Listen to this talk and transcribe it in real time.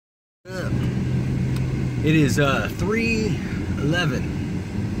It is 3:11.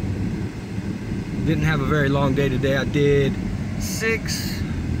 Didn't have a very long day today. I did 6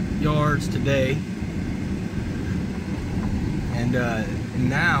 yards today, and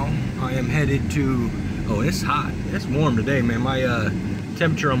now I am headed to. Oh, it's hot. It's warm today, man. My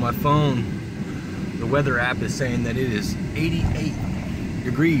temperature on my phone, the weather app is saying that it is 88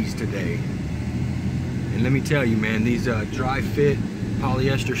 degrees today. And let me tell you, man, these dry fit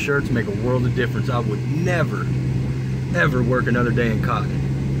polyester shirts make a world of difference. I would never ever work another day in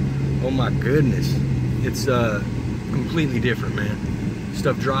cotton. Oh my goodness, it's completely different, man.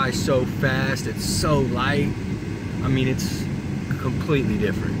 Stuff dries so fast, it's so light. I mean, it's completely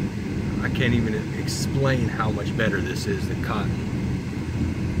different. I can't even explain how much better this is than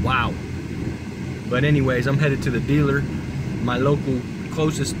cotton. Wow. But anyways, I'm headed to the dealer, my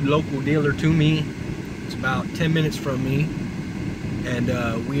closest local dealer to me. It's about 10 minutes from me, and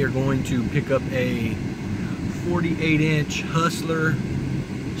we are going to pick up a 48-inch Hustler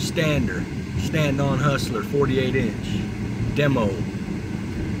stand-on Hustler 48-inch demo.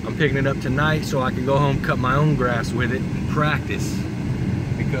 I'm picking it up tonight so I can go home, cut my own grass with it and practice,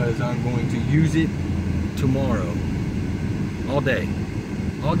 because I'm going to use it tomorrow all day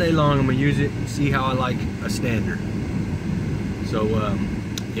long. I'm gonna use it and see how I like a stander. So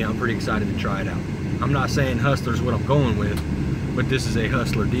yeah, I'm pretty excited to try it out. I'm not saying Hustler's what I'm going with, but this is a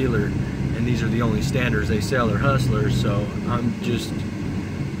Hustler dealer, and these are the only standers they sell are Hustlers. So I'm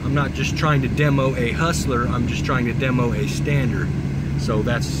not just trying to demo a Hustler, I'm just trying to demo a stander. So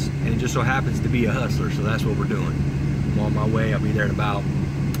and it just so happens to be a Hustler, so that's what we're doing. I'm on my way. I'll be there in about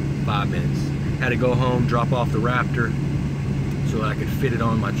 5 minutes. Had to go home, drop off the Raptor so that I could fit it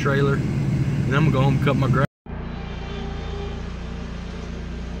on my trailer, and I'm gonna go home and cut my grass.